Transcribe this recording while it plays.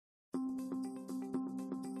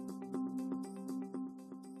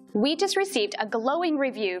We just received a glowing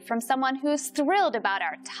review from someone who's thrilled about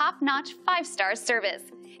our top-notch 5-star service.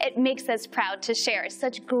 It makes us proud to share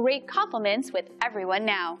such great compliments with everyone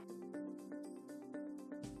now.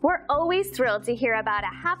 We're always thrilled to hear about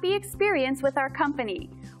a happy experience with our company.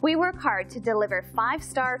 We work hard to deliver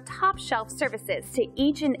 5-star top-shelf services to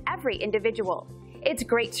each and every individual. It's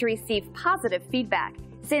great to receive positive feedback,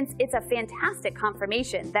 since it's a fantastic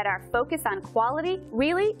confirmation that our focus on quality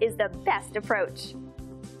really is the best approach.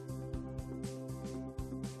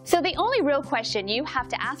 So the only real question you have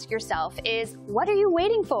to ask yourself is, what are you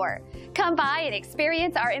waiting for? Come by and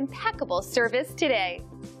experience our impeccable service today.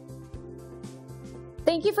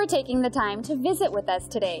 Thank you for taking the time to visit with us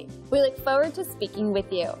today. We look forward to speaking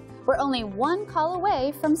with you. We're only one call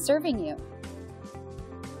away from serving you.